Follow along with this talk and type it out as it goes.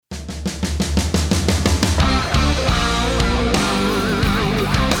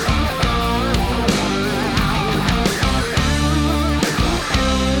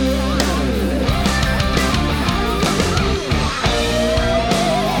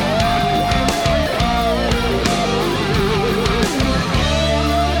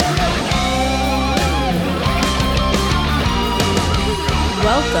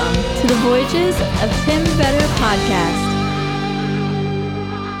Voyages of Tim Vetter podcast.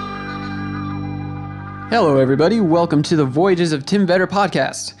 Hello, everybody. Welcome to the Voyages of Tim Vetter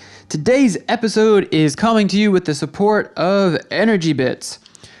podcast. Today's episode is coming to you with the support of Energy Bits.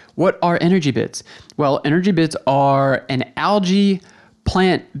 What are Energy Bits? Well, Energy Bits are an algae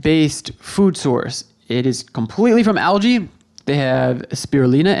plant-based food source. It is completely from algae. They have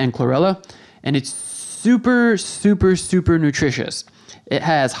spirulina and chlorella, and it's super nutritious. It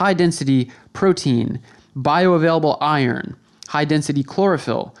has high-density protein, bioavailable iron, high-density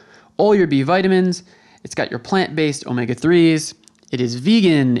chlorophyll, all your B vitamins. It's got your plant-based omega-3s. It is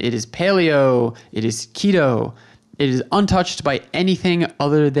vegan. It is paleo. It is keto. It is untouched by anything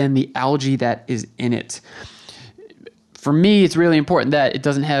other than the algae that is in it. For me, it's really important that it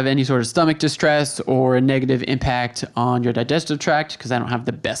doesn't have any sort of stomach distress or a negative impact on your digestive tract, because I don't have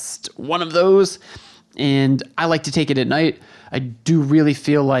the best one of those. And I like to take it at night. I do really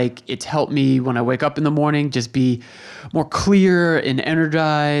feel like it's helped me when I wake up in the morning, just be more clear and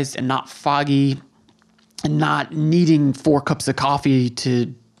energized and not foggy and not needing 4 cups of coffee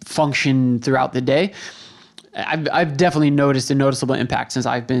to function throughout the day. I've definitely noticed a noticeable impact since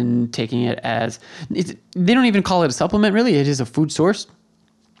I've been taking it they don't even call it a supplement, really. It is a food source.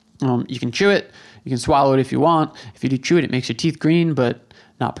 You can chew it. You can swallow it if you want. If you do chew it, it makes your teeth green, but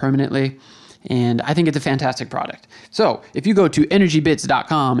not permanently. And I think it's a fantastic product. So if you go to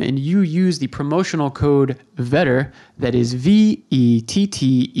energybits.com and you use the promotional code VETTER, that is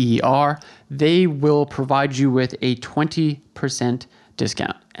VETTER, they will provide you with a 20%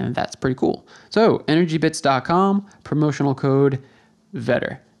 discount. And that's pretty cool. So energybits.com, promotional code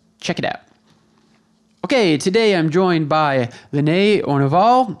VETTER. Check it out. Okay, today I'm joined by Linnea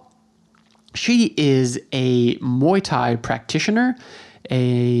Arnevall. She is a Muay Thai practitioner,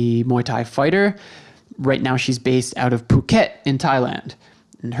 a Muay Thai fighter. Right now she's based out of Phuket in Thailand.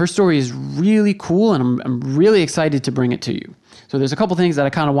 And her story is really cool, and I'm really excited to bring it to you. So there's a couple things that I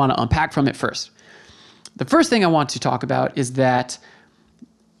kind of want to unpack from it first. The first thing I want to talk about is that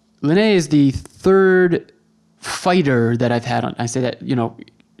Linnea is the third fighter that I've had on. I say that,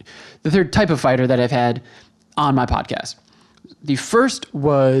 the third type of fighter that I've had on my podcast. The first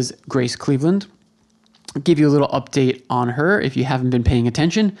was Grace Cleveland. I'll give you a little update on her if you haven't been paying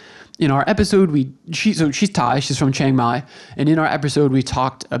attention. In our episode, she's Thai, she's from Chiang Mai, and in our episode we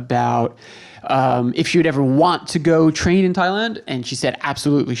talked about if she would ever want to go train in Thailand, and she said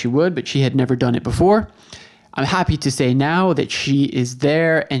absolutely she would, but she had never done it before. I'm happy to say now that she is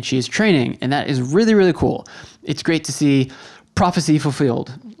there and she is training, and that is really, really cool. It's great to see prophecy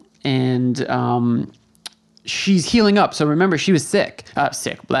fulfilled, and she's healing up. So remember, she was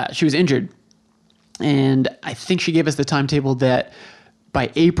she was injured, and I think she gave us the timetable that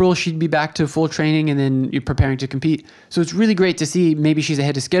by April she'd be back to full training, and then you're preparing to compete. So it's really great to see maybe she's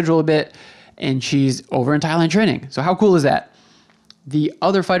ahead of schedule a bit, and she's over in Thailand training. So how cool is that? The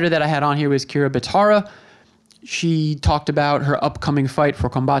other fighter that I had on here was Kira Batara. She talked about her upcoming fight for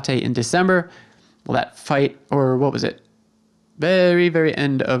Combate in December. Well, that fight, or what was it? Very, very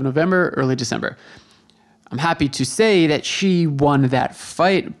end of November, early December. I'm happy to say that she won that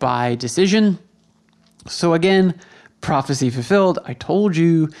fight by decision. So again, prophecy fulfilled. I told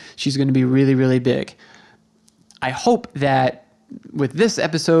you she's going to be really, really big. I hope that with this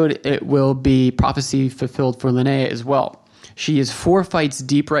episode, it will be prophecy fulfilled for Linnea as well. She is 4 fights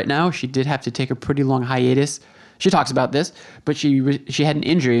deep right now. She did have to take a pretty long hiatus. She talks about this, but she had an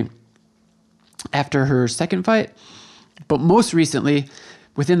injury after her second fight. But most recently,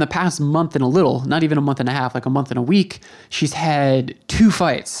 within the past month and a little, not even a month and a half, like a month and a week, she's had 2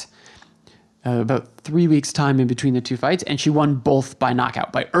 fights, about 3 weeks time in between the 2 fights, and she won both by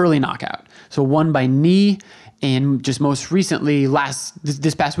knockout, by early knockout. So one by knee, and just most recently,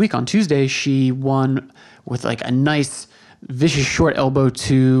 this past week on Tuesday, she won with like a nice vicious short elbow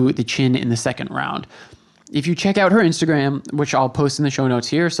to the chin in the second round. If you check out her Instagram, which I'll post in the show notes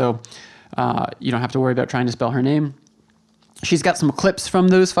here, so you don't have to worry about trying to spell her name, she's got some clips from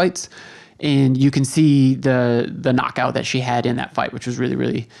those fights, and you can see the knockout that she had in that fight, which was really,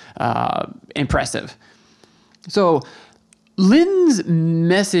 really impressive. So Lynn's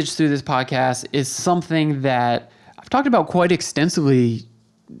message through this podcast is something that I've talked about quite extensively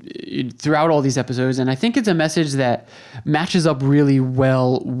throughout all these episodes, and I think it's a message that matches up really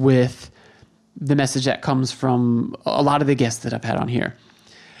well with the message that comes from a lot of the guests that I've had on here.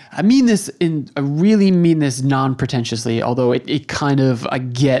 I really mean this non-pretentiously, although I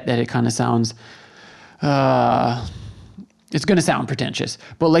get that it kind of sounds, it's going to sound pretentious,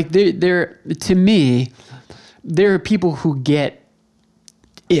 but like to me, there are people who get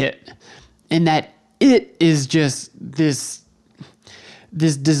it, and that it is just this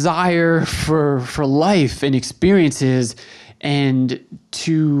this desire for life and experiences, and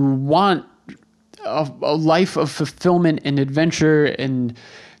to want a life of fulfillment and adventure and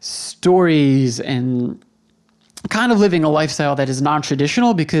stories, and kind of living a lifestyle that is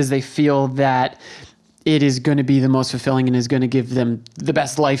non-traditional because they feel that it is going to be the most fulfilling and is going to give them the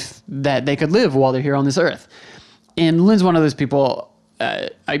best life that they could live while they're here on this earth. And Lynn's one of those people.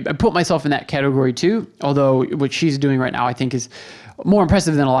 I put myself in that category too, although what she's doing right now I think is more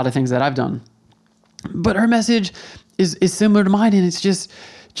impressive than a lot of things that I've done. But her message is similar to mine, and it's just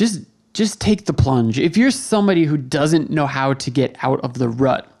take the plunge. If you're somebody who doesn't know how to get out of the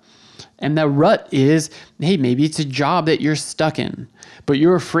rut, and that rut is, hey, maybe it's a job that you're stuck in, but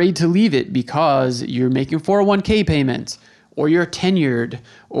you're afraid to leave it because you're making 401k payments, or you're tenured,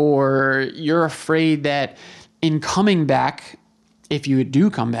 or you're afraid that in coming back, if you do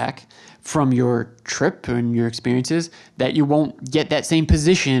come back from your trip and your experiences, that you won't get that same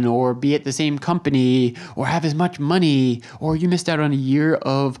position or be at the same company or have as much money, or you missed out on a year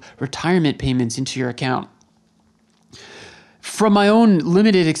of retirement payments into your account. From my own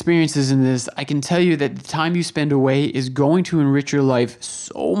limited experiences in this, I can tell you that the time you spend away is going to enrich your life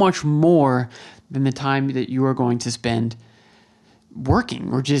so much more than the time that you are going to spend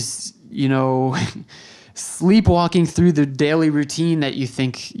working or just, sleepwalking through the daily routine that you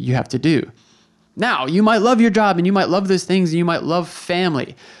think you have to do. Now, you might love your job and you might love those things and you might love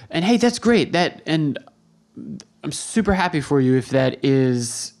family. And hey, that's great. And I'm super happy for you if that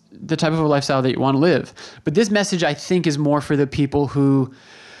is the type of a lifestyle that you want to live. But this message, I think, is more for the people who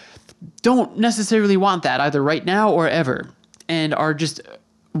don't necessarily want that either right now or ever, and are just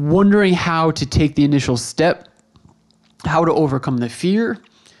wondering how to take the initial step, how to overcome the fear.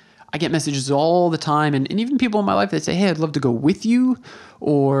 I get messages all the time, and even people in my life that say, hey, I'd love to go with you,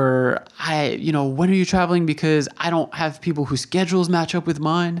 or when are you traveling? Because I don't have people whose schedules match up with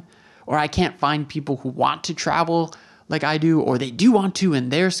mine, or I can't find people who want to travel like I do, or they do want to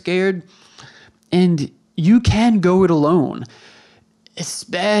and they're scared. And you can go it alone,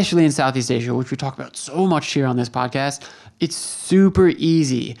 especially in Southeast Asia, which we talk about so much here on this podcast. It's super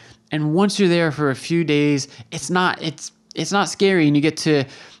easy. And once you're there for a few days, it's not scary, and you get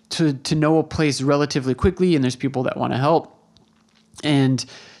to know a place relatively quickly, and there's people that want to help. And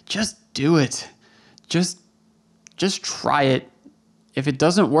just do it. Just try it. If it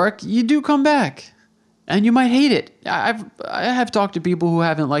doesn't work, you do come back. And you might hate it. I have talked to people who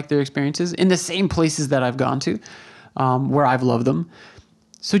haven't liked their experiences in the same places that I've gone to, where I've loved them.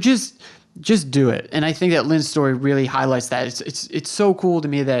 So just do it. And I think that Lynn's story really highlights that. It's so cool to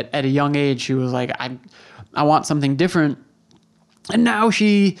me that at a young age she was like, I want something different. And now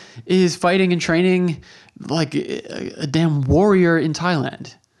she is fighting and training like a damn warrior in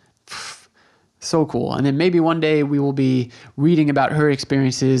Thailand. So cool. And then maybe one day we will be reading about her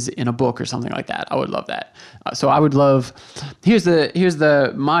experiences in a book or something like that. I would love that. So I would love, here's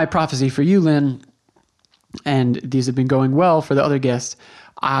my prophecy for you, Lynn. And these have been going well for the other guests.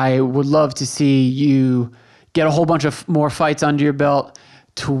 I would love to see you get a whole bunch of more fights under your belt,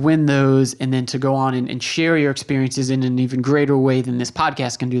 to win those, and then to go on and share your experiences in an even greater way than this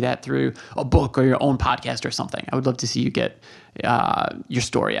podcast can do that through a book or your own podcast or something. I would love to see you get your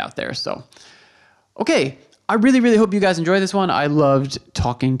story out there. So, okay, I really, really hope you guys enjoy this one. I loved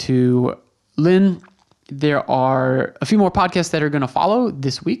talking to Lynn. There are a few more podcasts that are going to follow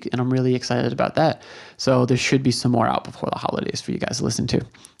this week, and I'm really excited about that. So there should be some more out before the holidays for you guys to listen to.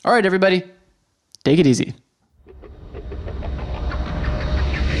 All right, everybody, take it easy.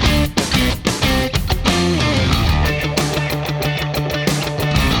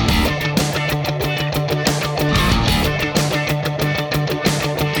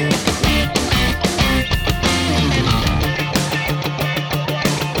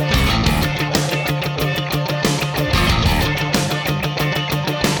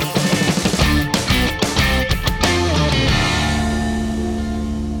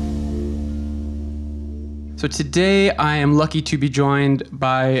 So today I am lucky to be joined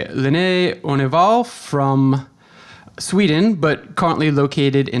by Linnea Arnevall from Sweden, but currently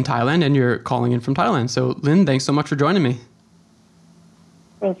located in Thailand, and you're calling in from Thailand. So Lynn, thanks so much for joining me.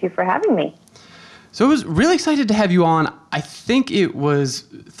 Thank you for having me. So I was really excited to have you on. I think it was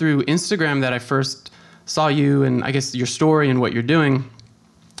through Instagram that I first saw you and I guess your story and what you're doing.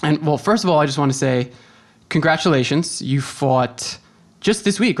 And well, first of all, I just want to say congratulations. You fought just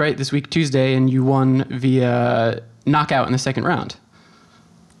this week, right? This week, Tuesday, and you won via knockout in the second round.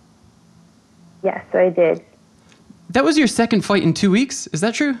 Yes, I did. That was your second fight in 2 weeks. Is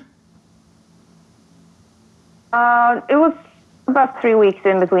that true? It was about 3 weeks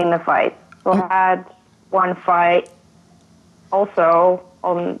in between the fights. So I had one fight also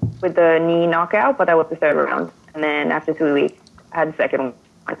with the knee knockout, but that was the third round. And then after 3 weeks, I had the second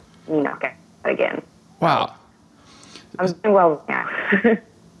one, knee knockout again. Wow. I'm doing well now.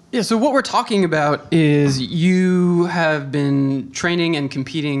 Yeah, so what we're talking about is you have been training and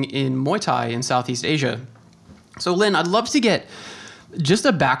competing in Muay Thai in Southeast Asia. So Lynn, I'd love to get just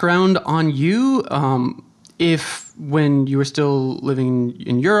a background on you, if when you were still living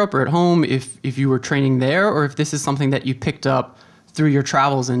in Europe or at home, if you were training there, or if this is something that you picked up through your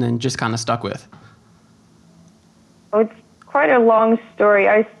travels and then just kind of stuck with. Oh, it's quite a long story.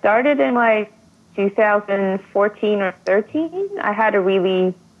 I started in like 2014 or 13. I had a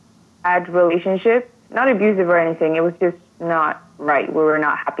really bad relationship, not abusive or anything. It was just not right. We were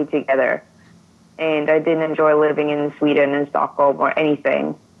not happy together. And I didn't enjoy living in Sweden and Stockholm or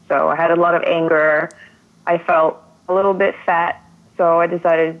anything. So I had a lot of anger. I felt a little bit fat. So I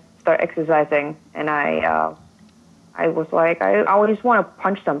decided to start exercising. And I was like, I always want to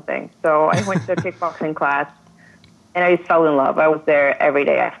punch something. So I went to a kickboxing class and I just fell in love. I was there every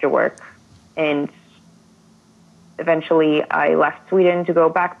day after work. And eventually I left Sweden to go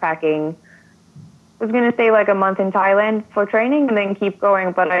backpacking. I was going to stay like a month in Thailand for training and then keep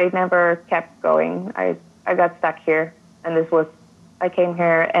going, but I never kept going. I got stuck here, and I came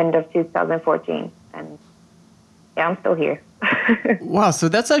here end of 2014, and yeah, I'm still here. Wow, so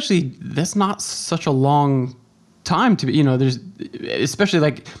that's not such a long time to be, there's, especially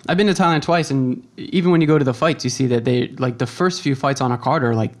like, I've been to Thailand twice, and even when you go to the fights, you see that they, like the first few fights on a card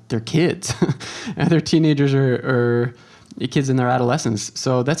are like, they're kids. And they're teenagers or kids in their adolescence.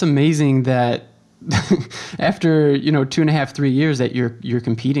 So that's amazing that after, 2.5, 3 years that you're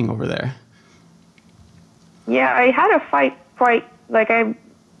competing over there. Yeah, I had a fight quite, like I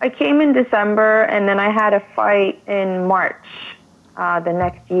came in December, and then I had a fight in March the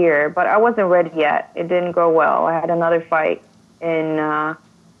next year, but I wasn't ready yet. It didn't go well. I had another fight in I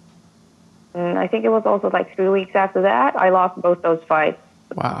think it was also like 3 weeks after that. I lost both those fights.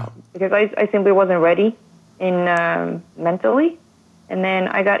 Wow. Because I simply wasn't ready mentally. And then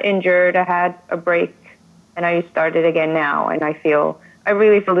I got injured. I had a break, and I started again now. And I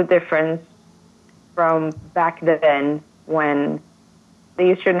really feel the difference from back then when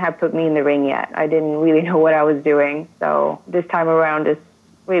they shouldn't have put me in the ring yet. I didn't really know what I was doing. So this time around is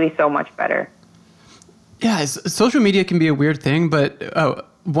really so much better. Yeah, social media can be a weird thing, but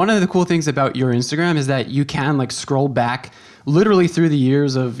one of the cool things about your Instagram is that you can like scroll back literally through the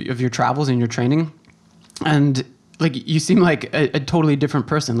years of your travels and your training. And like, you seem like a totally different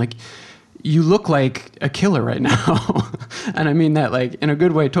person. Like, you look like a killer right now. And I mean that like in a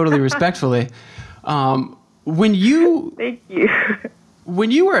good way, totally respectfully. When you, Thank you.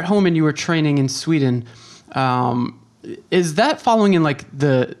 When you were at home and you were training in Sweden, is that following in like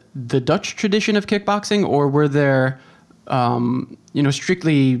the Dutch tradition of kickboxing, or were there,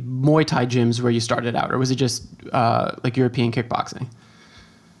 strictly Muay Thai gyms where you started out, or was it just like European kickboxing?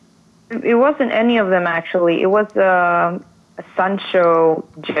 It wasn't any of them, actually. It was a Sancho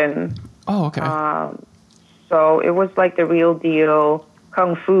gym. Oh, okay. So it was like the real deal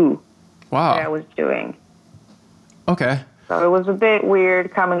Kung Fu Wow. that I was doing. Okay. So it was a bit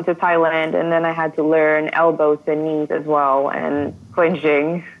weird coming to Thailand, and then I had to learn elbows and knees as well, and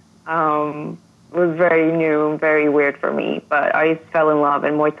clinching was very new and very weird for me. But I fell in love,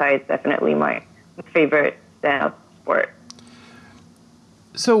 and Muay Thai is definitely my favorite stand-up sport.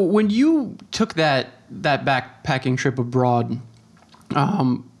 So when you took that backpacking trip abroad,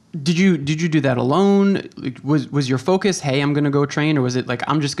 did you do that alone? Like, was your focus, hey, I'm going to go train, or was it like,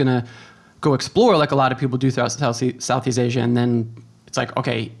 I'm just going to go explore like a lot of people do throughout Southeast Asia, and then it's like,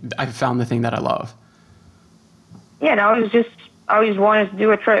 okay, I found the thing that I love? Yeah, no, I just wanted to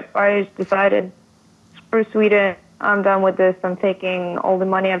do a trip. I just decided, screw Sweden, I'm done with this. I'm taking all the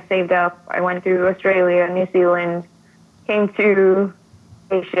money I've saved up. I went to Australia, New Zealand, came to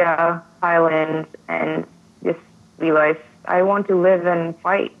Asia, Thailand, and just realized I want to live and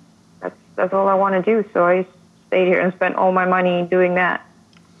fight. That's all I want to do. So I stayed here and spent all my money doing that.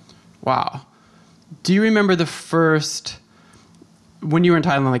 Wow. Do you remember when you were in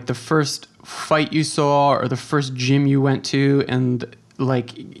Thailand, like the first fight you saw or the first gym you went to, and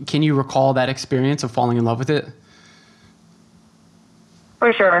like, can you recall that experience of falling in love with it?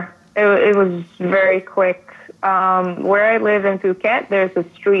 For sure. It was very quick. Where I live in Phuket, there's a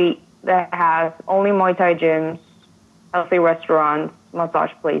street that has only Muay Thai gyms, healthy restaurants,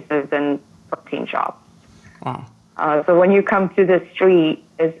 massage places, and protein shops. Wow. So when you come to the street,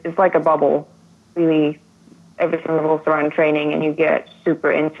 it's like a bubble. Really, everything revolves around training, and you get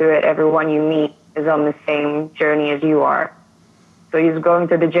super into it. Everyone you meet is on the same journey as you are. So just going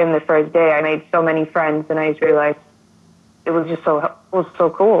to the gym the first day, I made so many friends, and I just realized it was just so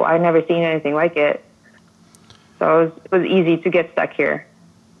cool. I'd never seen anything like it. So it was easy to get stuck here.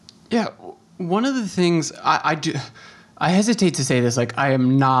 Yeah, one of the things I do, I hesitate to say this, like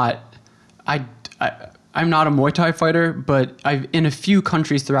I'm not a Muay Thai fighter, but I've in a few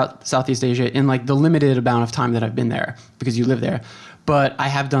countries throughout Southeast Asia in like the limited amount of time that I've been there, because you live there. But I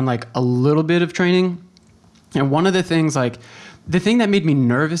have done like a little bit of training. And one of the things, like the thing that made me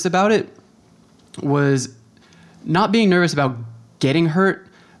nervous about it was not being nervous about getting hurt,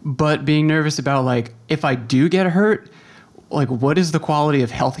 but being nervous about like, if I do get hurt, like what is the quality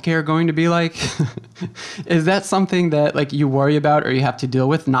of healthcare going to be like? Is that something that like you worry about or you have to deal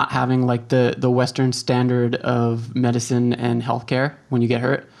with, not having like the Western standard of medicine and healthcare when you get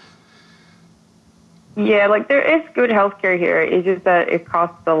hurt? Yeah, like there is good healthcare here. It's just that it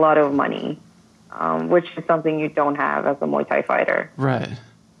costs a lot of money, which is something you don't have as a Muay Thai fighter. Right.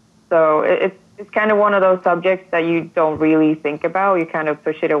 So it's kind of one of those subjects that you don't really think about. You kind of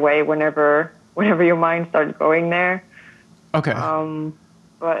push it away whenever your mind starts going there. Okay.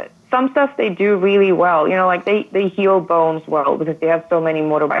 But some stuff they do really well. You know, like they heal bones well because they have so many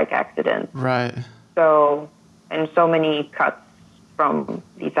motorbike accidents. Right. So, and so many cuts from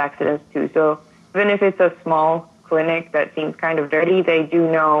these accidents too. So even if it's a small clinic that seems kind of dirty, they do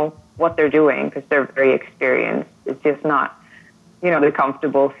know what they're doing because they're very experienced. It's just not, you know, the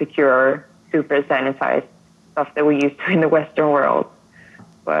comfortable, secure, super sanitized stuff that we're used to in the Western world.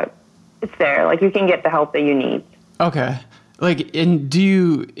 But it's there. Like you can get the help that you need. Okay. Like, and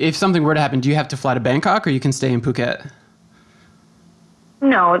if something were to happen, do you have to fly to Bangkok or you can stay in Phuket?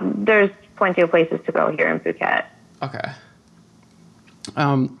 No, there's plenty of places to go here in Phuket. Okay.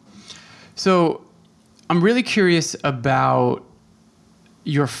 So I'm really curious about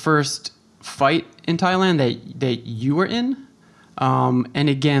your first fight in Thailand that you were in. And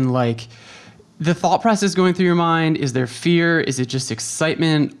again, like the thought process going through your mind, is there fear? Is it just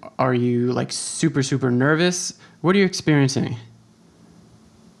excitement? Are you like super, super nervous? What are you experiencing?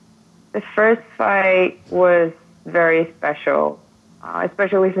 The first fight was very special,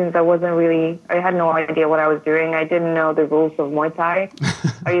 especially since I had no idea what I was doing. I didn't know the rules of Muay Thai.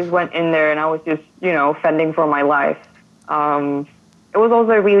 I just went in there and I was just, you know, fending for my life. It was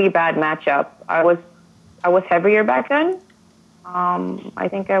also a really bad matchup. I was heavier back then. I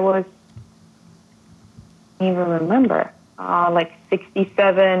think I was, I don't even remember, like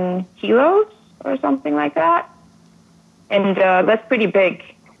 67 kilos or something like that. And that's pretty big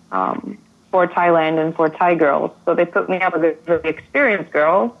for Thailand and for Thai girls. So they put me up with a very experienced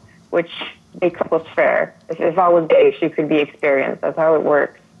girl, which they thought was fair. If I was big, she could be experienced. That's how it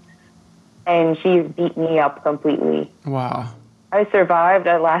works. And she's beat me up completely. Wow. I survived.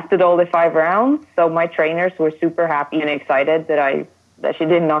 I lasted all the 5 rounds. So my trainers were super happy and excited that she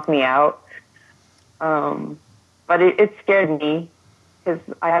didn't knock me out. But it scared me because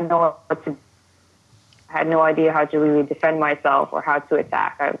I had no idea how to really defend myself or how to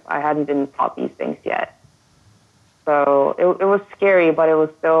attack. I hadn't been taught these things yet. So it was scary, but it was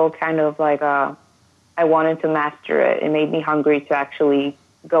still kind of like I wanted to master it. It made me hungry to actually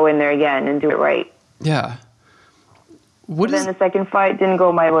go in there again and do it right. Yeah. Then the second fight didn't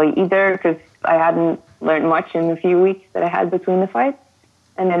go my way either because I hadn't learned much in the few weeks that I had between the fights.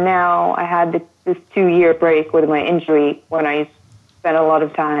 And then now I had this 2-year break with my injury when I spent a lot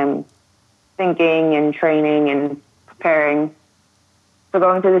of time thinking and training and preparing. So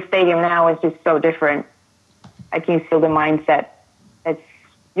going to the stadium now is just so different. I can feel the mindset.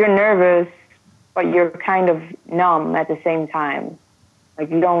 You're nervous, but you're kind of numb at the same time.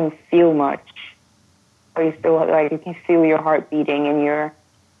 Like you don't feel much. But you still like you can feel your heart beating and you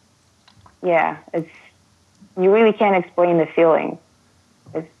really can't explain the feeling.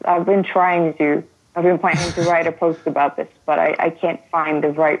 I've been planning to write a post about this, but I can't find the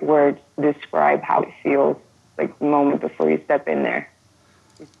right words to describe how it feels like the moment before you step in there.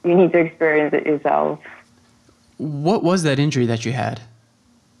 You need to experience it yourself. What was that injury that you had?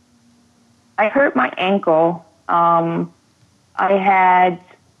 I hurt my ankle. I had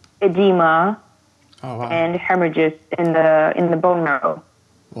edema. Oh, wow. And hemorrhages in the bone marrow.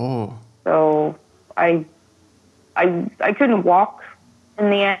 Whoa. So I couldn't walk in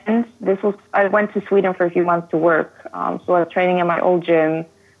the end. I went to Sweden for a few months to work. So I was training in my old gym,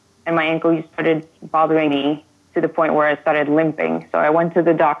 and my ankle just started bothering me to the point where I started limping. So I went to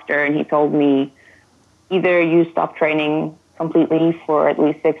the doctor, and he told me either you stop training completely for at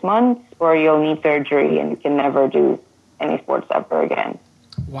least 6 months, or you'll need surgery, and you can never do any sports ever again.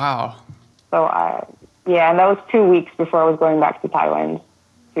 Wow. So and that was 2 weeks before I was going back to Thailand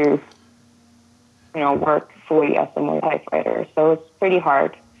to, work fully as a Muay Thai fighter. So it's pretty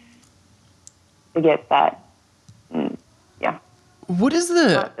hard to get that What is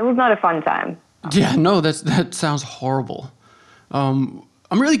the? It was not a fun time. Yeah, no, that sounds horrible. I'm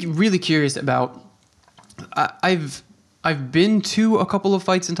really curious about. I've been to a couple of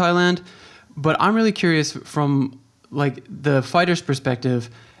fights in Thailand, but I'm really curious from like the fighter's perspective,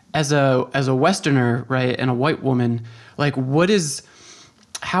 as a Westerner, right, and a white woman. Like,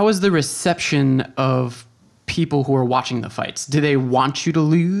 how is the reception of people who are watching the fights? Do they want you to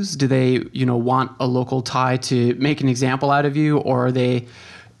lose? Do they, want a local Thai to make an example out of you, or are they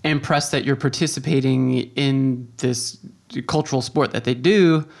impressed that you're participating in this cultural sport that they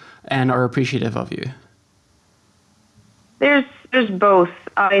do and are appreciative of you? There's both.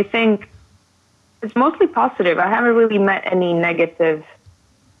 I think it's mostly positive. I haven't really met any negative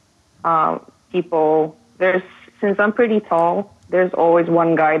people. Since I'm pretty tall, there's always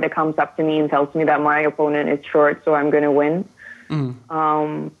one guy that comes up to me and tells me that my opponent is short, so I'm going to win.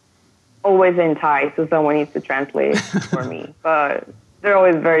 Always in Thai, so someone needs to translate for me. But they're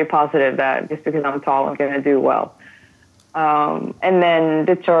always very positive that just because I'm tall, I'm going to do well. And then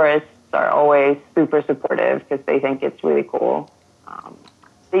the tourists are always super supportive because they think it's really cool.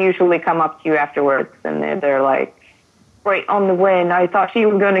 They usually come up to you afterwards and they're like, great on the win. I thought she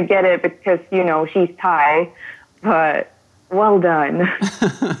was going to get it because, she's Thai, but well done.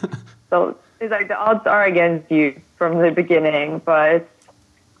 So it's like the odds are against you from the beginning, but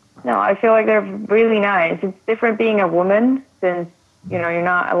no, I feel like they're really nice. It's different being a woman since, you're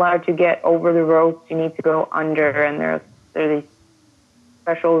not allowed to get over the ropes. You need to go under, and there's these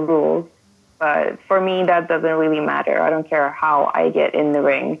special rules. But for me, that doesn't really matter. I don't care how I get in the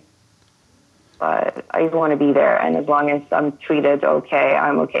ring. But I just want to be there. And as long as I'm treated okay,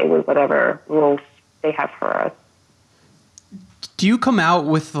 I'm okay with whatever rules they have for us. Do you come out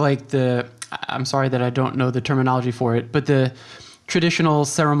with I'm sorry that I don't know the terminology for it, but the traditional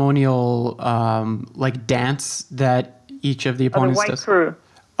ceremonial dance that each of the opponents the white does? Crew.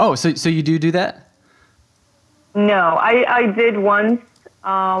 Oh, so you do that? No, I did once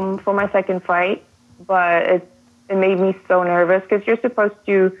for my second fight, but it made me so nervous because you're supposed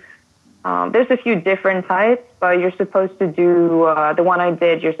to, there's a few different types, but you're supposed to do, the one I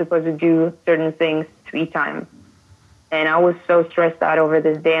did, you're supposed to do certain things 3 times. And I was so stressed out over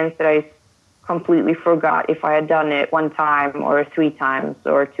this dance that I completely forgot if I had done it 1 time or 3 times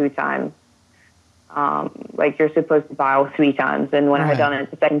or 2 times. You're supposed to bow 3 times. And when I had done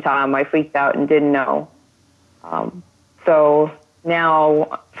it the second time, I freaked out and didn't know. So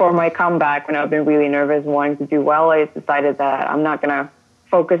now for my comeback, when I've been really nervous and wanting to do well, I decided that I'm not going to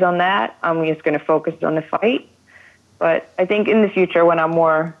focus on that. I'm just going to focus on the fight. But I think in the future, when I'm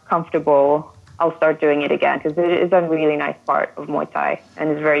more comfortable, I'll start doing it again because it is a really nice part of Muay Thai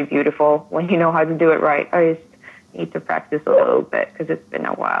and it's very beautiful when you know how to do it right. I just need to practice a little bit because it's been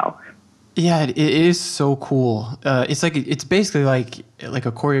a while. Yeah, it is so cool. It's basically like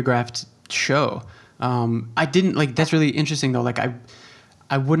a choreographed show. I didn't that's really interesting though.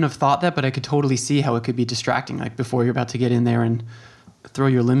 I wouldn't have thought that, but I could totally see how it could be distracting. Like before you're about to get in there and throw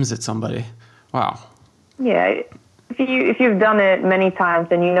your limbs at somebody. Wow. Yeah. If you've done it many times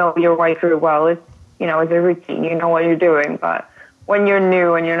and you know your way through well, it's it's a routine. You know what you're doing. But when you're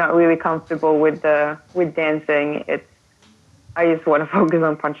new and you're not really comfortable with dancing, I just want to focus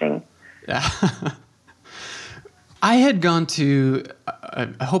on punching. Yeah. I had gone to,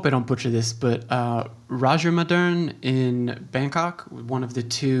 I hope I don't butcher this, but Rajamadern in Bangkok, one of the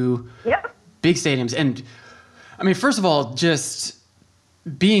 2 big stadiums. And I mean, first of all, just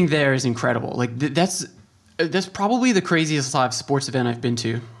being there is incredible. That's probably the craziest live sports event I've been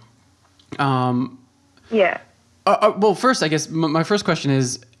to. Well, first, I guess my first question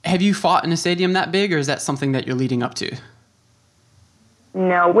is, have you fought in a stadium that big, or is that something that you're leading up to?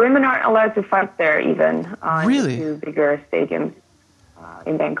 No, women aren't allowed to fight there even. Really? In 2 bigger stadiums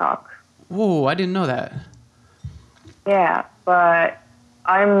in Bangkok. Whoa, I didn't know that. Yeah, but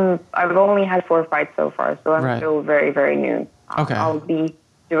I've only had 4 fights so far, so I'm still very, very new. Okay. I'll be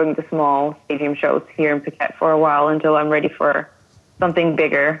doing the small stadium shows here in Phuket for a while until I'm ready for something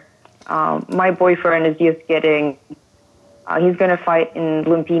bigger. My boyfriend is just getting, he's going to fight in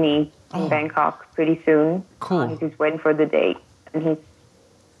Lumpini in Bangkok pretty soon. Cool. He's just waiting for the date. And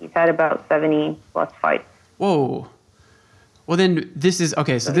he's had about 70 plus fights. Whoa. Well, then this is,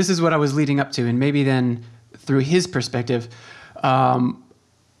 okay, so this is what I was leading up to. And maybe then through his perspective,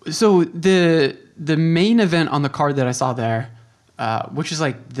 so the main event on the card that I saw there, which is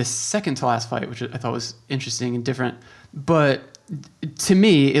the second to last fight, which I thought was interesting and different. But to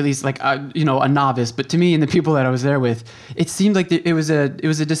me, at least, a novice, but to me and the people that I was there with, it seemed like it was a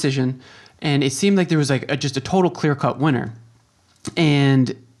decision, and it seemed like there was just a total clear-cut winner.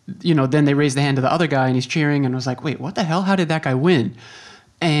 And then they raised the hand to the other guy and he's cheering and was like, wait, what the hell? How did that guy win?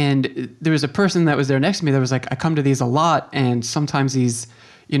 And there was a person that was there next to me that was like, I come to these a lot and sometimes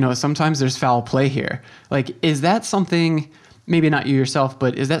sometimes there's foul play here. Like, is that something, maybe not you yourself,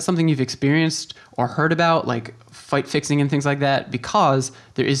 but is that something you've experienced or heard about, like fight fixing and things like that? Because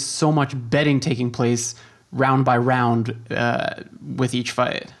there is so much betting taking place round by round with each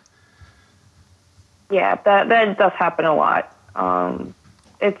fight. Yeah, that does happen a lot.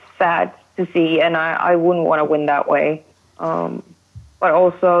 It's sad to see, and I wouldn't want to win that way. But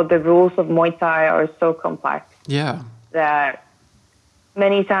also the rules of Muay Thai are so complex. Yeah. That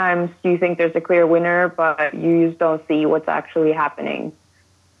many times you think there's a clear winner, but you just don't see what's actually happening.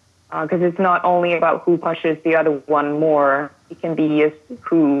 Because it's not only about who pushes the other one more. It can be just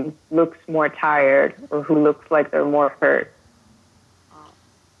who looks more tired or who looks like they're more hurt.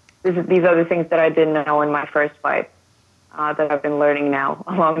 These are the things that I didn't know in my first fight that I've been learning now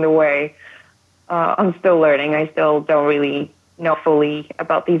along the way. I'm still learning. I still don't really know fully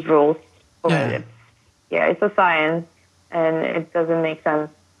about these rules. But it's a science, and it doesn't make sense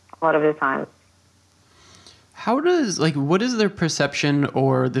a lot of the time. What is their perception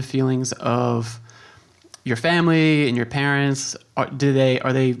or the feelings of your family and your parents? Are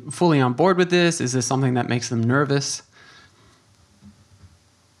they fully on board with this? Is this something that makes them nervous?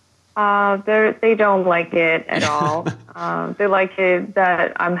 They don't like it at all. They like it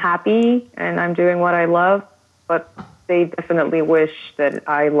that I'm happy and I'm doing what I love, but they definitely wish that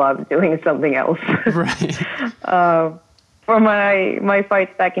I love doing something else. Right. For my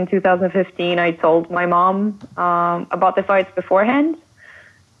fights back in 2015, I told my mom about the fights beforehand,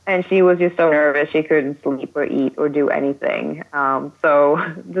 and she was just so nervous she couldn't sleep or eat or do anything. So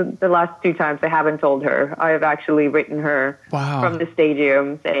the last two times I haven't told her. I have actually written her from the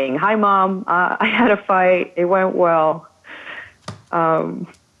stadium saying, "Hi, Mom, I had a fight. It went well."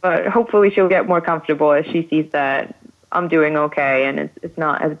 But hopefully she'll get more comfortable as she sees that I'm doing okay and it's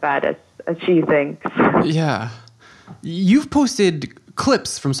not as bad as she thinks. Yeah. You've posted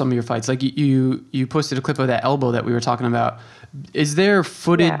clips from some of your fights. Like you posted a clip of that elbow that we were talking about. Is there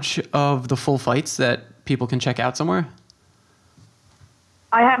footage of the full fights that people can check out somewhere?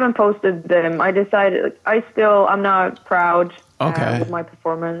 I haven't posted them. I decided I'm not proud with my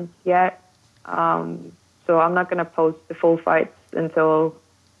performance yet. So I'm not going to post the full fights until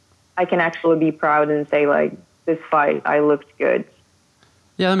I can actually be proud and say, like, this fight, I looked good.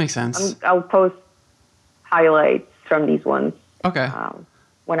 Yeah, that makes sense. I'll post highlights from these ones. Okay.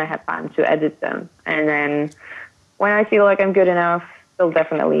 When I have time to edit them. And then when I feel like I'm good enough,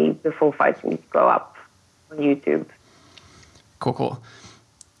 the full fights will go up on YouTube. Cool.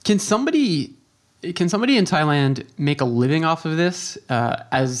 Can somebody in Thailand make a living off of this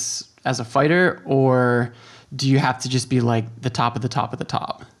as a fighter, or do you have to just be like the top of the top of the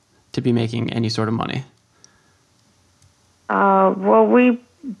top to be making any sort of money? Well, we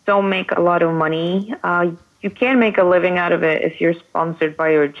don't make a lot of money. You can make a living out of it if you're sponsored by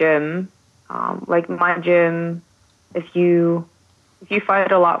your gym. Like my gym, if you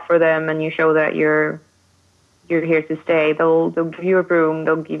fight a lot for them and you show that you're here to stay, they'll give you a room,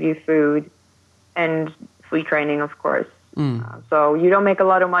 they'll give you food, and free training, of course. So you don't make a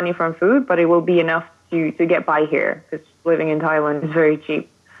lot of money from food, but it will be enough to get by here, because living in Thailand is very cheap.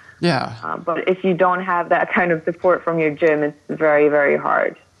 Yeah. But if you don't have that kind of support from your gym, it's very, very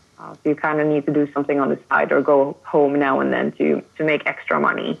hard. So you kind of need to do something on the side or go home now and then to make extra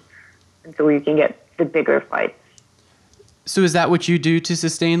money until you can get the bigger fights. So is that what you do to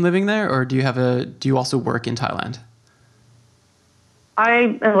sustain living there, or do you also work in Thailand?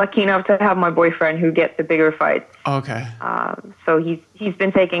 I am lucky enough to have my boyfriend who gets the bigger fights. Okay. So he's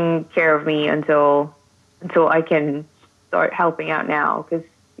been taking care of me until I can start helping out now, because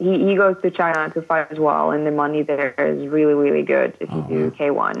he goes to China to fight as well, and the money there is really, really good if you do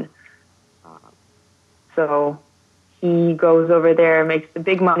K1. So he goes over there, makes the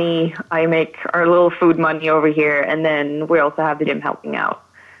big money. I make our little food money over here, and then we also have the gym helping out.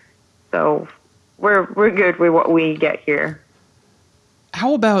 So we're good with what we get here.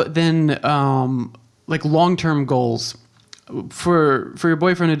 How about then, like long-term goals for your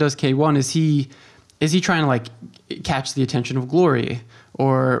boyfriend who does K1? Is he trying to like catch the attention of Glory,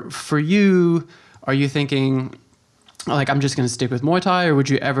 or for you, are you thinking like I'm just going to stick with Muay Thai, or would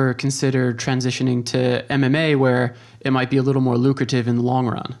you ever consider transitioning to MMA where it might be a little more lucrative in the long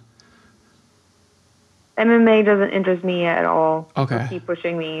run? MMA doesn't interest me at all. Okay. They keep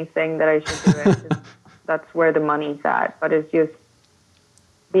pushing me, saying that I should do it. That's where the money's at. But it's just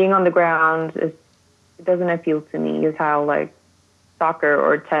being on the ground. It doesn't appeal to me. It's how like soccer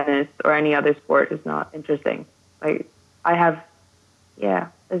or tennis or any other sport is not interesting. Like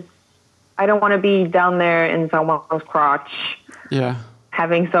it's I don't want to be down there in someone's crotch. Yeah.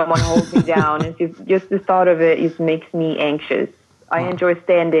 Having someone hold me down. It's just the thought of it just makes me anxious. I enjoy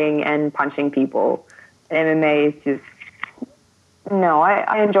standing and punching people. MMA is just, no,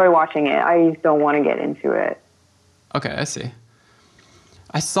 I enjoy watching it. I just don't want to get into it. Okay, I see.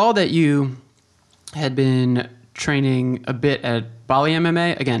 I saw that you had been training a bit at Bali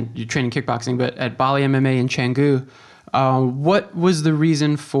MMA. Again, you're training kickboxing, but at Bali MMA in Canggu. What was the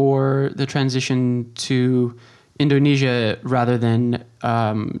reason for the transition to Indonesia rather than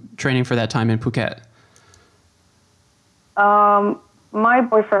training for that time in Phuket? My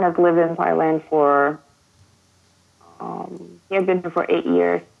boyfriend has lived in Thailand for, he had been here for 8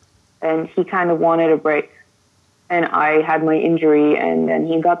 years, and he kind of wanted a break. And I had my injury, and then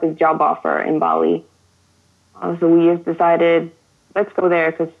he got this job offer in Bali. So we just decided, let's go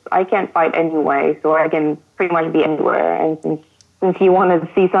there, because I can't fight anyway, so I can pretty much be anywhere. And since he wanted to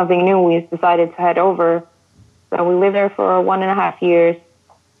see something new, we just decided to head over. So we lived there for 1.5 years,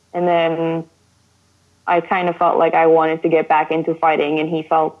 and then I kind of felt like I wanted to get back into fighting, and he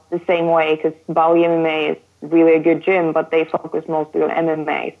felt the same way, because Bali MMA is really a good gym, but they focus mostly on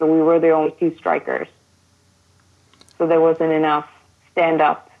MMA, so we were the only 2 strikers. So there wasn't enough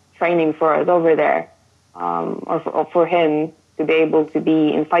stand-up training for us over there, or for him to be able to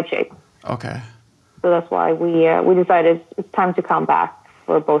be in fight shape. Okay. So that's why we decided it's time to come back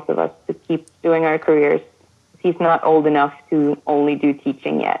for both of us to keep doing our careers. He's not old enough to only do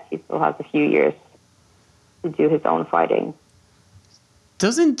teaching yet. He still has a few years to do his own fighting.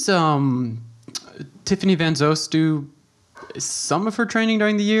 Doesn't Tiffany Van Zost do some of her training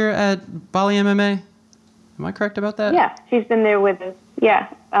during the year at Bali MMA? Am I correct about that? Yeah, she's been there with us. Yeah,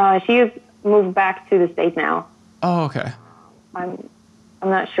 she has moved back to the States now. Oh, okay. I'm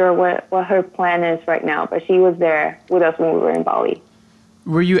not sure what her plan is right now, but she was there with us when we were in Bali.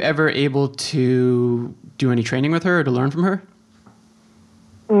 Were you ever able to do any training with her or to learn from her?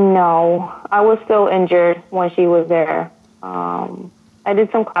 No, I was still injured when she was there. I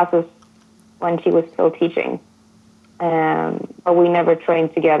did some classes when she was still teaching, but we never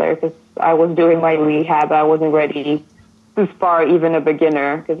trained together because I was doing my rehab. I wasn't ready to spar even a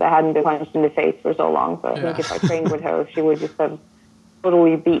beginner because I hadn't been punched in the face for so long. So I think if I trained with her, she would just have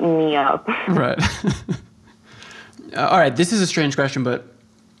totally beaten me up. Right. All right, this is a strange question, but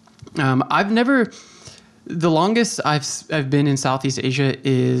I've never... The longest I've been in Southeast Asia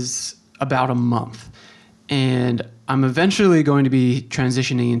is about a month. And I'm eventually going to be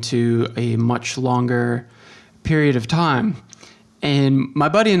transitioning into a much longer period of time. And my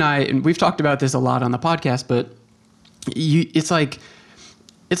buddy and I, and we've talked about this a lot on the podcast, but it's like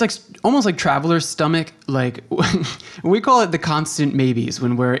almost like traveler's stomach. Like we call it the constant maybes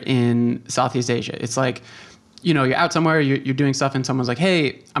when we're in Southeast Asia. It's like, you know, you're out somewhere, you're doing stuff, and someone's like,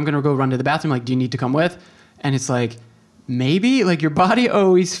 hey, I'm going to go run to the bathroom. Like, do you need to come with? And it's like, maybe? Like, your body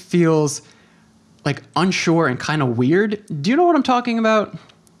always feels, like, unsure and kind of weird. Do you know what I'm talking about?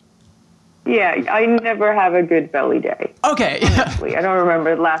 Yeah, I never have a good belly day. Okay. Honestly, I don't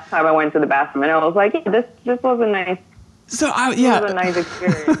remember the last time I went to the bathroom, and I was like, yeah, this was a nice... So It was a nice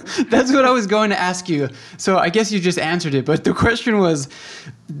experience. That's what I was going to ask you. So I guess you just answered it. But the question was,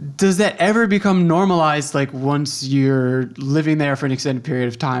 does that ever become normalized, like once you're living there for an extended period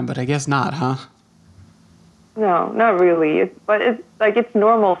of time? But I guess not, huh? No, not really. It's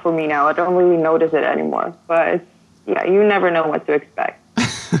normal for me now. I don't really notice it anymore. But you never know what to expect.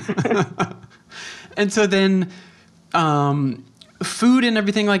 And so then food and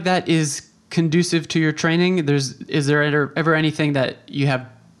everything like that is conducive to your training? Is there ever anything that you have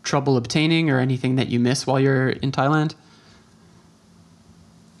trouble obtaining or anything that you miss while you're in Thailand?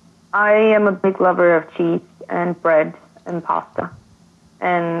 I am a big lover of cheese and bread and pasta,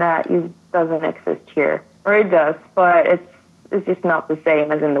 and that doesn't exist here. Or it does, but it's just not the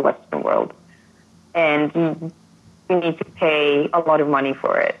same as in the Western world. And you need to pay a lot of money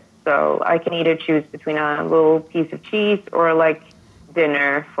for it. So I can either choose between a little piece of cheese or like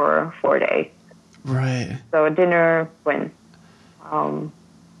dinner for 4 days. Right. So a dinner wins. But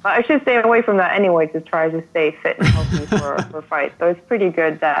I should stay away from that anyway to try to stay fit and healthy for fights. So it's pretty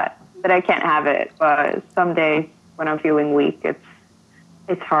good that I can't have it. But some days when I'm feeling weak,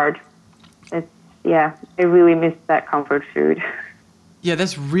 it's hard. I really miss that comfort food. Yeah,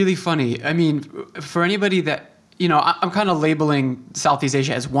 that's really funny. I mean, for anybody that, you know, I'm kind of labeling Southeast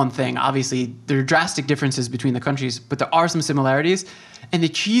Asia as one thing. Obviously, there are drastic differences between the countries, but there are some similarities. And the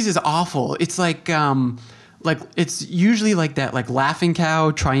cheese is awful. It's like it's usually like that, like Laughing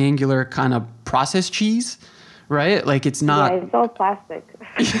Cow triangular kind of processed cheese, right? Like it's not. Yeah, it's all plastic.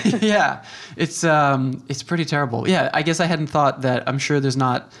 Yeah, it's pretty terrible. Yeah, I guess I hadn't thought that. I'm sure there's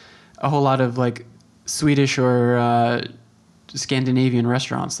not a whole lot of like Swedish or Scandinavian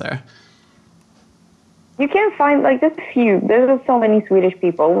restaurants there. You can find, like, there's a few. There's so many Swedish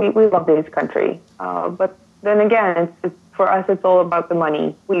people. We love this country. But then again, it's for us, it's all about the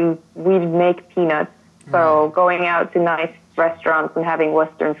money. We make peanuts. So going out to nice restaurants and having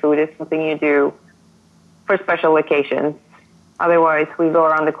Western food is something you do for special occasions. Otherwise, we go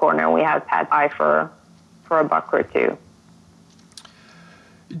around the corner and we have pad thai for $1 or $2.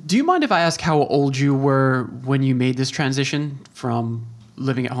 Do you mind if I ask how old you were when you made this transition from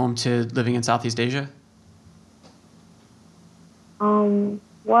living at home to living in Southeast Asia?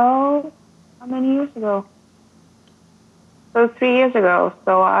 Well, how many years ago? So 3 years ago.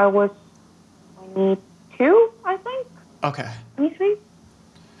 So I was 22, I think. Okay. 23?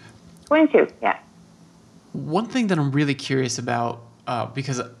 22, yeah. One thing that I'm really curious about,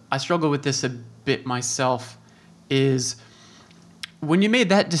 because I struggle with this a bit myself, is when you made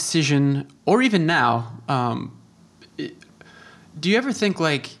that decision, or even now, do you ever think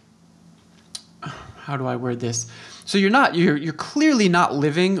like, how do I word this? So you're clearly not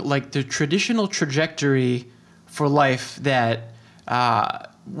living like the traditional trajectory for life that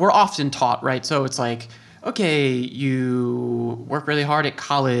we're often taught, right? So it's like, okay, you work really hard at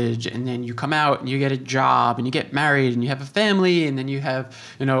college and then you come out and you get a job and you get married and you have a family and then you have,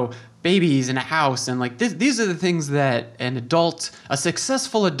 babies and a house. And like these are the things that a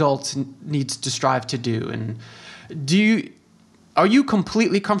successful adult needs to strive to do. And are you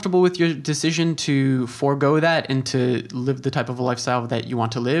completely comfortable with your decision to forego that and to live the type of a lifestyle that you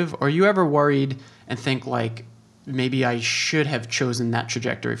want to live? Or are you ever worried and think like, maybe I should have chosen that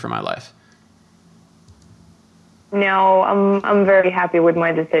trajectory for my life? No, I'm very happy with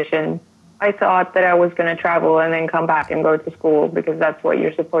my decision. I thought that I was going to travel and then come back and go to school because that's what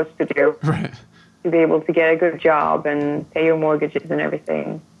you're supposed to do. Right. To be able to get a good job and pay your mortgages and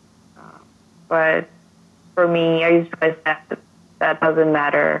everything. But for me, I realized that doesn't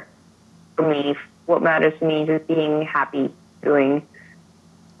matter for me. What matters to me is just being happy doing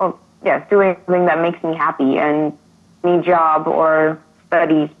something that makes me happy. And any job or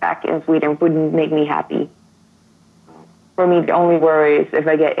studies back in Sweden wouldn't make me happy. For me, the only worry is if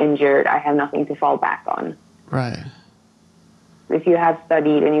I get injured, I have nothing to fall back on. Right. If you have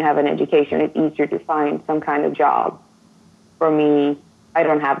studied and you have an education, it's easier to find some kind of job. For me, I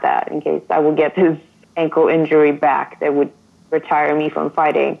don't have that in case I will get this ankle injury back that would retire me from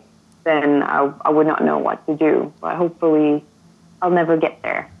fighting. Then I would not know what to do. But hopefully, I'll never get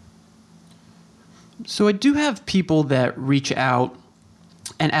there. So I do have people that reach out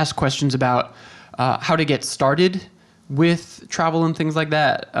and ask questions about how to get started with travel and things like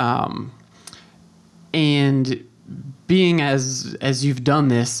that. And being as you've done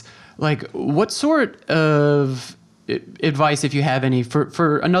this, like what sort of advice, if you have any,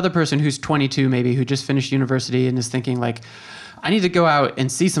 for another person who's 22 maybe, who just finished university and is thinking like, I need to go out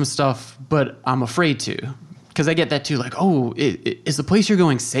and see some stuff, but I'm afraid to. Because I get that too, like, oh, is the place you're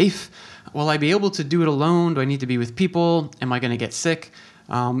going safe? Will I be able to do it alone? Do I need to be with people? Am I going to get sick?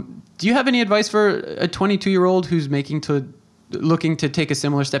 Do you have any advice for a 22-year-old who's looking to take a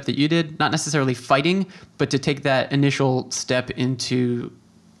similar step that you did? Not necessarily fighting, but to take that initial step into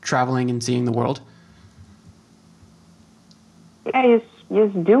traveling and seeing the world? Yeah,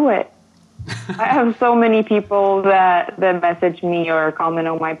 just do it. I have so many people that message me or comment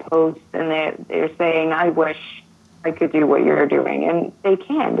on my posts, and they're saying, I wish I could do what you're doing. And they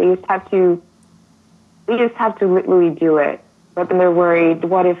can. They just have to literally do it. But then they're worried,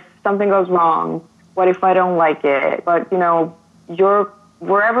 what if something goes wrong? What if I don't like it? But,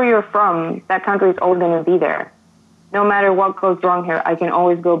 wherever you're from, that country is always going to be there. No matter what goes wrong here, I can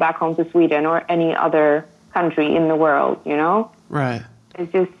always go back home to Sweden or any other country in the world, Right.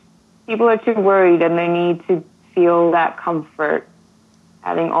 It's just, people are too worried and they need to feel that comfort,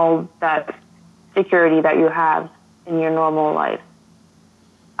 having all that security that you have in your normal life.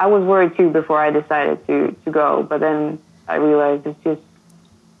 I was worried too before I decided to go, but then I realized it's just,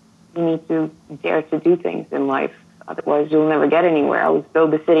 you need to dare to do things in life. Otherwise, you'll never get anywhere. I would still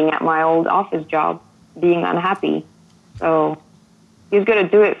be sitting at my old office job, being unhappy. So you just got to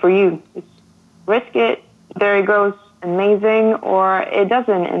do it for you. Just risk it. There it goes amazing, or it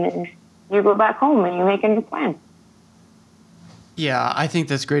doesn't, and then you go back home and you make a new plan. Yeah, I think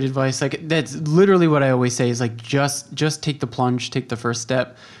that's great advice. Like that's literally what I always say is like just take the plunge, take the first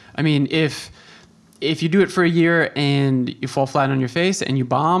step. I mean, if you do it for a year and you fall flat on your face and you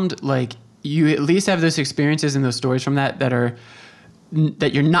bombed, like you at least have those experiences and those stories from that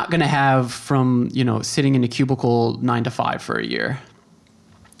you're not going to have from, sitting in a cubicle 9 to 5 for a year.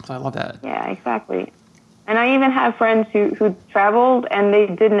 So I love that. Yeah, exactly. And I even have friends who traveled and they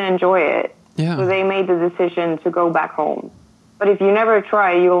didn't enjoy it. Yeah. So they made the decision to go back home. But if you never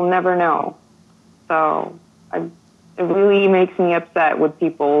try, you'll never know. So it really makes me upset with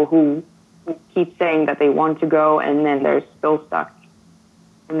people who keep saying that they want to go and then they're still stuck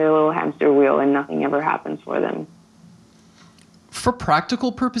in their little hamster wheel and nothing ever happens for them. For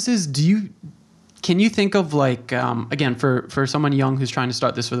practical purposes, can you think of like, again, for someone young who's trying to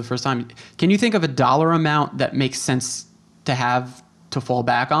start this for the first time, can you think of a dollar amount that makes sense to have to fall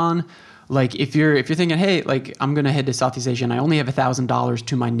back on? Like if you're thinking, hey, like I'm going to head to Southeast Asia and I only have $1,000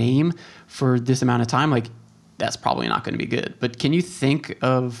 to my name for this amount of time, like that's probably not going to be good. But can you think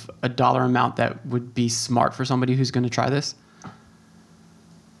of a dollar amount that would be smart for somebody who's going to try this?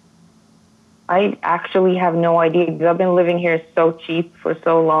 I actually have no idea because I've been living here so cheap for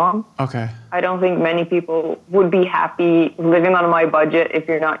so long. Okay. I don't think many people would be happy living on my budget if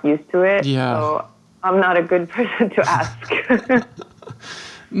you're not used to it. Yeah. So I'm not a good person to ask.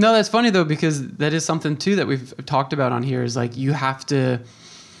 No, that's funny though, because that is something too that we've talked about on here is like you have to,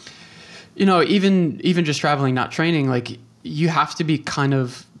 you know, even just traveling, not training, like you have to be kind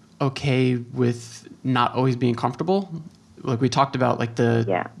of okay with not always being comfortable. Like we talked about like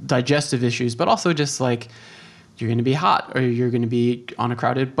the digestive issues, but also just like you're going to be hot or you're going to be on a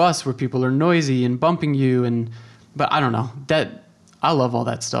crowded bus where people are noisy and bumping you. But I don't know, that I love all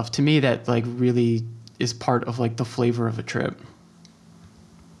that stuff. To me, that like really is part of like the flavor of a trip.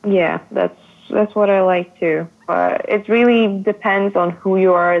 Yeah, that's what I like too. But it really depends on who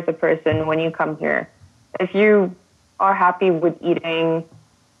you are as a person when you come here. If you are happy with eating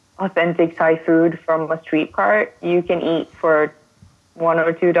authentic Thai food from a street cart, you can eat for $1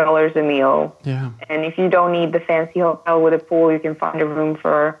 or $2 a meal. Yeah. And if you don't need the fancy hotel with a pool, you can find a room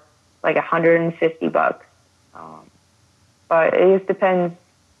for like $150. But it just depends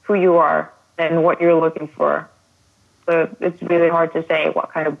who you are and what you're looking for. So it's really hard to say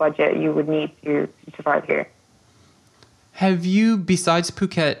what kind of budget you would need to survive here. Have you, besides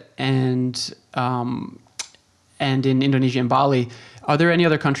Phuket and in Indonesia and Bali, are there any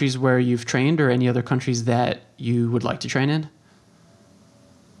other countries where you've trained or any other countries that you would like to train in?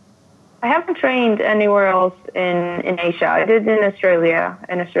 I haven't trained anywhere else in Asia. I did in Australia,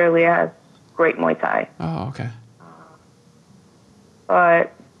 and Australia has great Muay Thai. Oh, okay.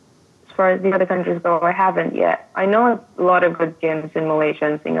 But as far as the other countries go, I haven't yet. I know a lot of good gyms in Malaysia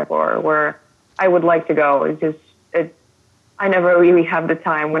and Singapore where I would like to go. I never really have the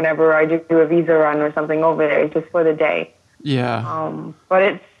time whenever I just do a visa run or something over there. It's just for the day. Yeah.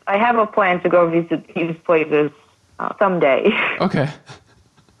 But I have a plan to go visit these places someday. Okay.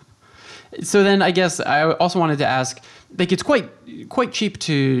 So then I guess I also wanted to ask, like it's quite cheap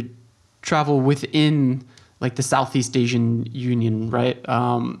to travel within like the Southeast Asian Union, right?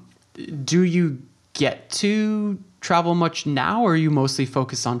 Do you get to travel much now or are you mostly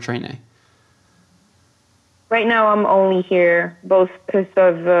focused on training? Right now I'm only here both because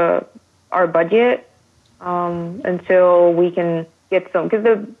of our budget until we can get some, because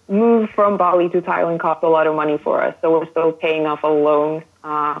the move from Bali to Thailand cost a lot of money for us. So we're still paying off a loan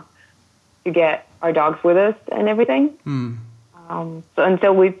to get our dogs with us and everything. So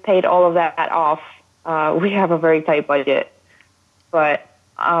until we've paid all of that off, we have a very tight budget. But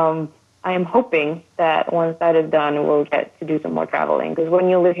I am hoping that once that is done, we'll get to do some more traveling. Because when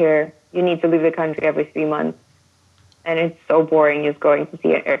you live here, you need to leave the country every 3 months. And it's so boring just going to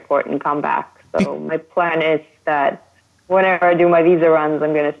see an airport and come back. So my plan is that whenever I do my visa runs,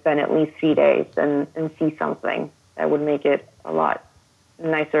 I'm going to spend at least 3 days and see something that would make it a lot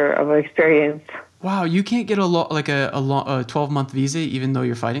nicer of an experience. Wow, you can't get a 12-month visa even though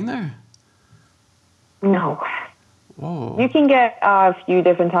you're fighting there? No. Whoa. You can get a few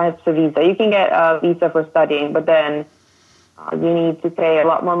different types of visa. You can get a visa for studying, but then you need to pay a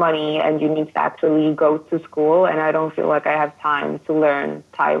lot more money and you need to actually go to school. And I don't feel like I have time to learn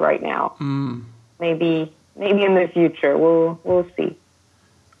Thai right now. Maybe in the future. We'll see.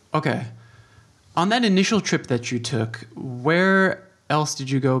 Okay. On that initial trip that you took, where else did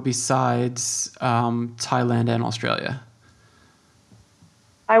you go besides Thailand and Australia?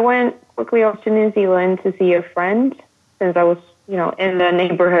 I went quickly off to New Zealand to see a friend. Since I was, in the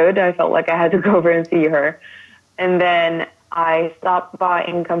neighborhood, I felt like I had to go over and see her. And then I stopped by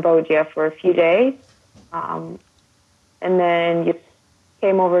in Cambodia for a few days. And then just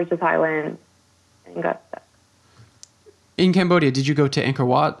came over to Thailand and got stuck. In Cambodia, did you go to Angkor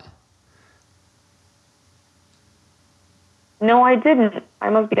Wat? No, I didn't.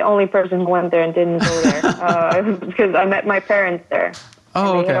 I must be the only person who went there and didn't go there. Because I met my parents there.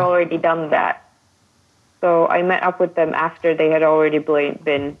 Oh, and they had already done that. So I met up with them after they had already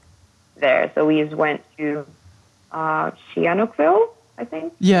been there. So we just went to Sihanoukville, I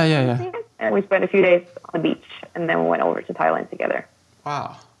think. Yeah. And we spent a few days on the beach, and then we went over to Thailand together.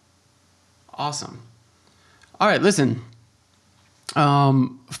 Wow. Awesome. All right, listen.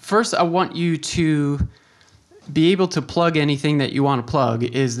 First, I want you to be able to plug anything that you want to plug.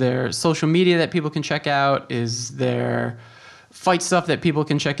 Is there social media that people can check out? Is there fight stuff that people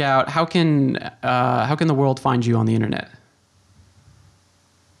can check out? How can the world find you on the internet?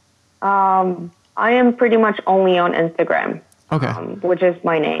 I am pretty much only on Instagram. Okay. Which is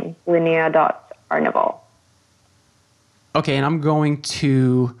my name, Linnea.Arnevall. Okay, and I'm going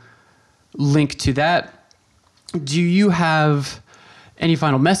to link to that. Do you have any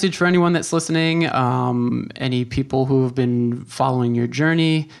final message for anyone that's listening? Any people who have been following your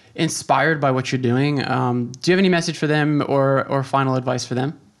journey, inspired by what you're doing? Do you have any message for them or final advice for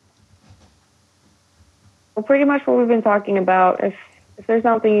them? Well, pretty much what we've been talking about. If there's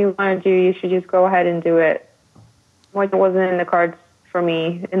something you want to do, you should just go ahead and do it. It wasn't in the cards for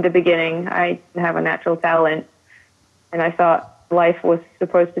me in the beginning. I didn't have a natural talent, and I thought life was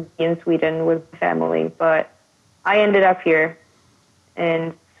supposed to be in Sweden with family, but I ended up here,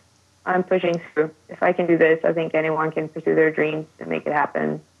 and I'm pushing through. If I can do this, I think anyone can pursue their dreams and make it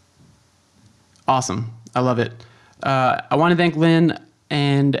happen. Awesome. I love it. I want to thank Lynn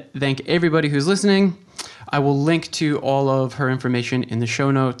and thank everybody who's listening. I will link to all of her information in the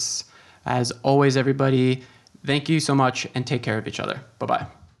show notes. As always, everybody, thank you so much and take care of each other. Bye-bye.